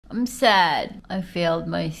I'm sad. I failed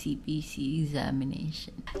my CPC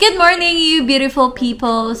examination. Good morning, you beautiful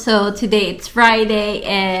people. So today it's Friday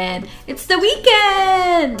and it's the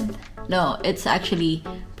weekend. No, it's actually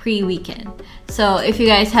pre-weekend. So if you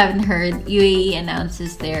guys haven't heard, UAE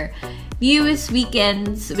announces their newest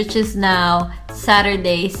weekends, which is now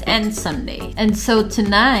Saturdays and Sunday. And so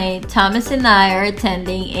tonight, Thomas and I are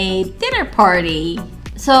attending a dinner party.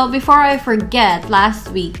 So before I forget, last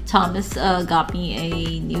week Thomas got me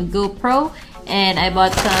a new GoPro and I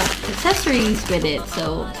bought some accessories with it.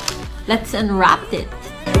 So let's unwrap it.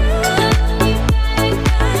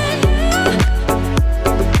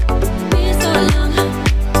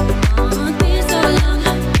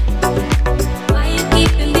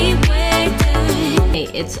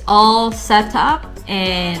 It's all set up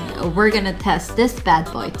and we're gonna test this bad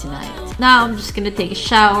boy tonight. Now I'm just gonna take a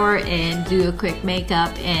shower and do a quick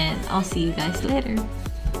makeup and I'll see you guys later.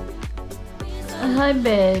 Hi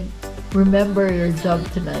babe. Remember your job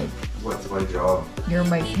tonight. What's my job? You're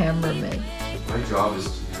my cameraman. My job is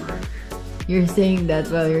to drink. You're saying that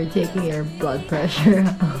while you're taking your blood pressure.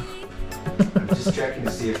 I'm just checking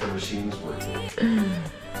to see if the machine's working.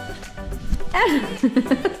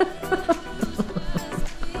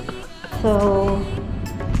 So,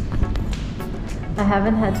 I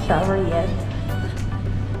haven't had shower yet,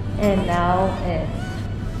 and now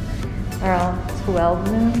it's around 12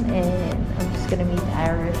 noon, and I'm just gonna meet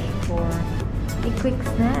Irish for a quick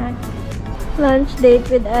snack. Lunch date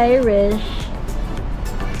with Irish.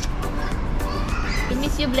 I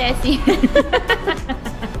miss you, Bevziee.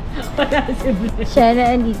 Wala si Bevziee.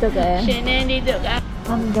 Shana, andito ka? Shana, andito ka?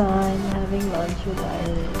 I'm done having lunch with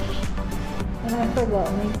Irish. And I forgot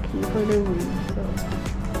my key for the room, so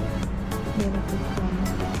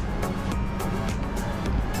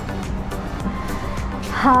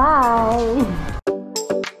hi!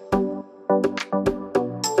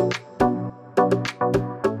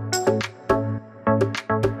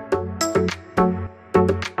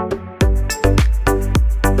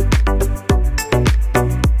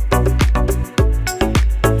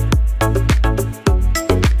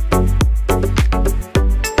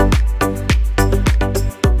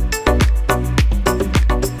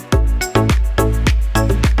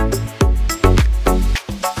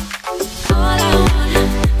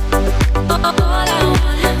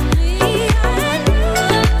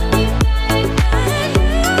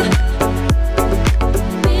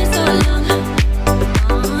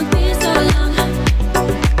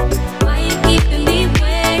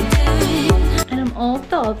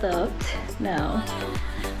 Up now.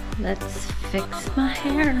 Let's fix my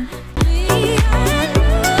hair.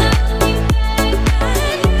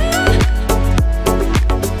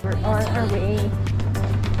 We're on our way to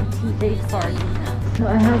TJ's party now. So I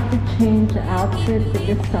have to change the outfit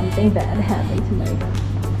because something bad happened to my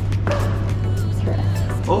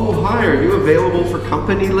dress. Oh, hi, are you available for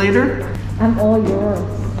company later? I'm all yours.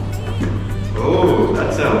 Oh,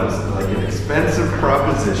 that sounds like an expensive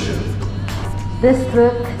proposition. This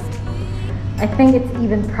look, I think it's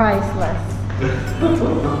even priceless.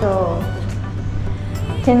 So,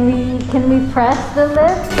 can we press the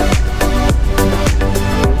lift?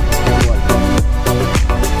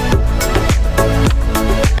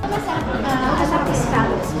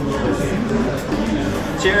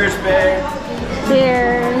 Cheers, babe.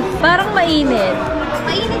 Cheers. Parang mainit.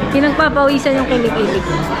 Yung nagpapawisan yung kilikili ko.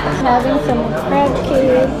 Having some crab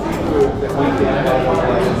cake.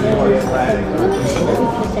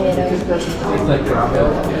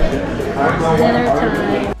 Dinner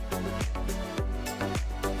time.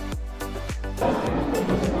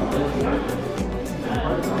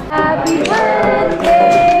 Happy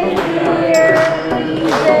birthday, dear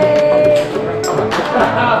PJ.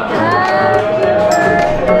 Happy birthday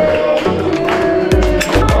to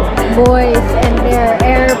you. Boys and their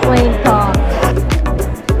airplane talk.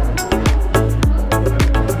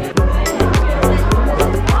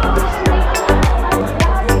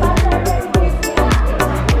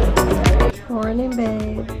 Morning,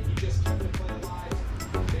 babe.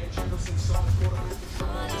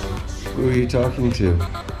 Who are you talking to?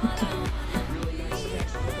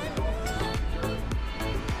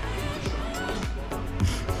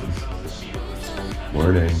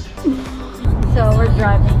 Morning. So we're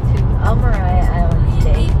driving to Al Mariah Island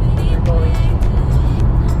today. We're going to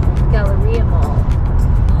Galleria Mall.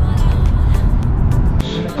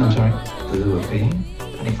 I'm sorry. Blue or green?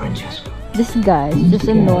 Honey Francesco. This guy is just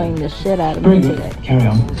annoying the shit out of me today. Carry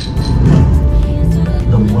on.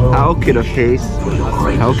 How could a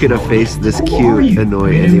face this cute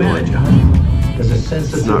annoy anyone? There's a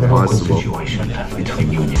sensitive not and awkward possible. situation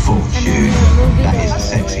between you and your full shoe. That is a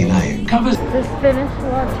sexy name. Covers. Just finished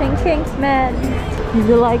watching Kingsman. Did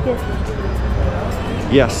you like it?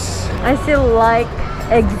 Yes. I still like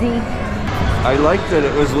Bevziee. I liked that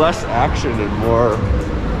it was less action and more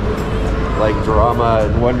like drama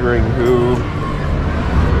and wondering who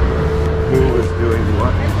was doing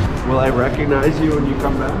what. Will I recognize you when you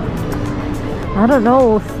come back? I don't know,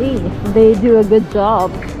 we'll see. If they do a good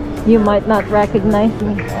job, you might not recognize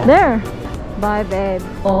me. There! Bye, babe.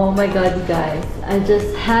 Oh my god, you guys. I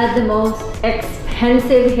just had the most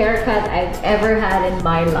expensive haircut I've ever had in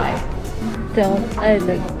my life. Don't I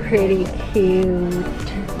look pretty cute?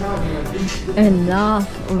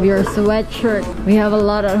 Enough of your sweatshirt. We have a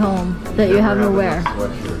lot at home that you have to wear.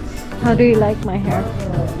 How do you like my hair?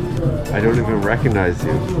 I don't even recognize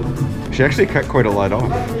you. She actually cut quite a lot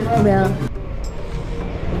off. Well.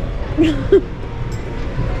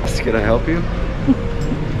 Can I help you?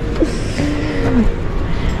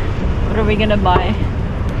 What are we gonna buy?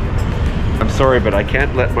 I'm sorry, but I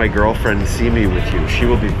can't let my girlfriend see me with you. She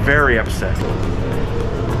will be very upset.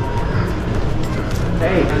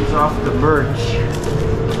 Hey, hands off the merch.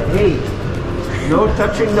 Hey, no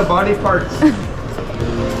touching the body parts.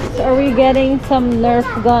 So are we getting some Nerf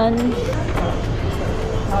guns?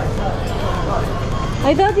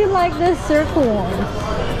 I thought you liked the circle ones.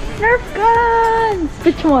 Nerf guns!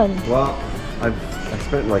 Which one? Well, I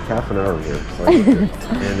spent like half an hour here, so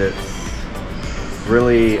and it's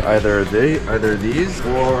really either these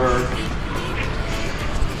or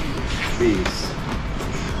these.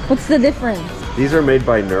 What's the difference? These are made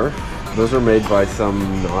by Nerf. Those are made by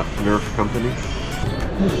some not Nerf company.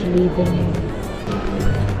 Just leaving it.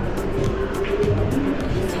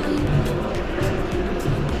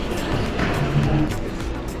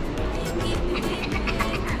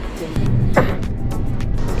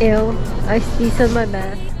 Ew, I sneezed on my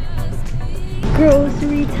mask.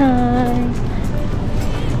 Grocery time.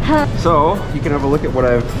 So, you can have a look at what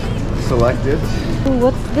I've selected. Ooh,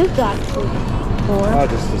 what's this actually for?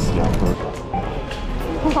 Just a snapper.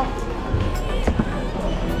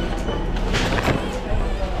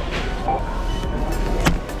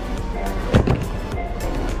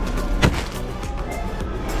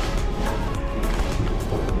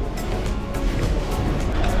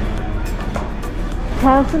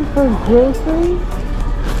 $1,000 for groceries?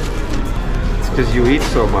 It's because you eat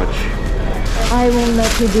so much. I won't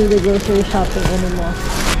let you do the grocery shopping anymore.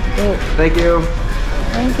 Wait. Thank you.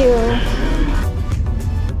 Thank you.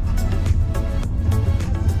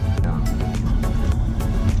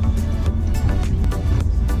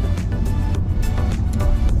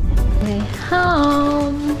 Okay,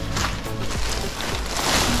 home.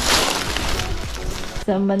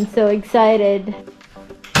 Someone's so excited.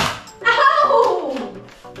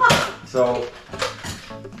 So,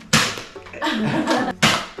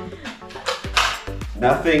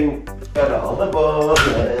 nothing but all the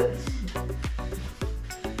bullets.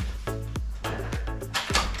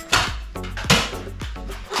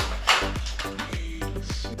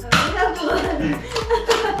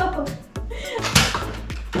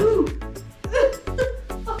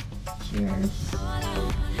 Cheers.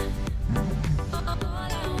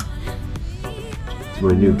 It's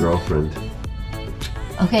my new girlfriend.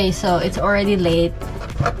 Okay, so it's already late.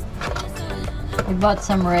 We bought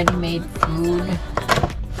some ready-made food.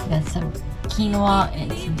 Got some quinoa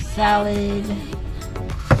and some salad.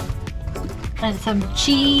 And some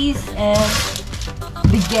cheese and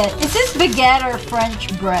baguette. Is this baguette or French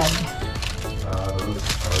bread? Those are the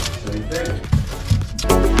same thing.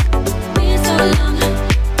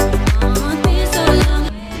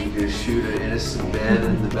 You just shoot an innocent man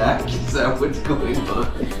in the back? Is that what's going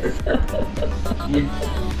on here?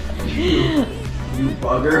 You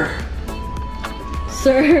bugger.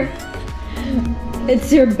 Sir,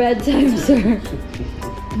 it's your bedtime, sir.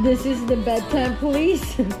 This is the bedtime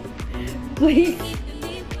police. Please.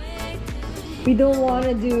 We don't want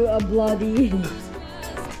to do a bloody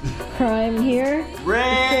crime here.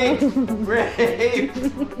 Rape! Rape!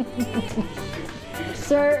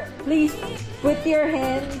 Sir, please put your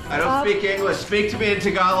hands I don't up. speak English. Speak to me in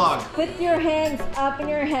Tagalog. Put your hands up in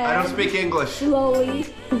your head. I don't speak English.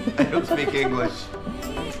 Slowly. I don't speak English.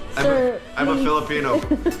 Sir, I'm a Filipino.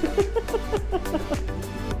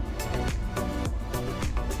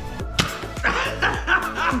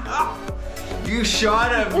 You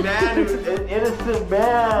shot a man, an innocent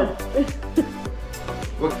man.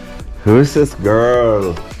 Who's this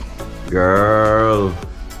girl? Girl.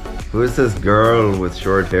 Who's this girl with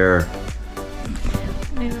short hair?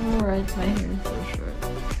 I know, right? My hair is so short.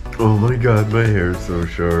 Oh my god, my hair's so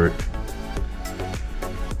short.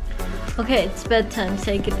 Okay, it's bedtime.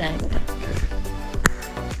 Say goodnight.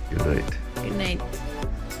 Good night. Good night.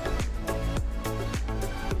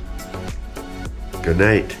 Good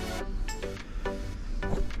night.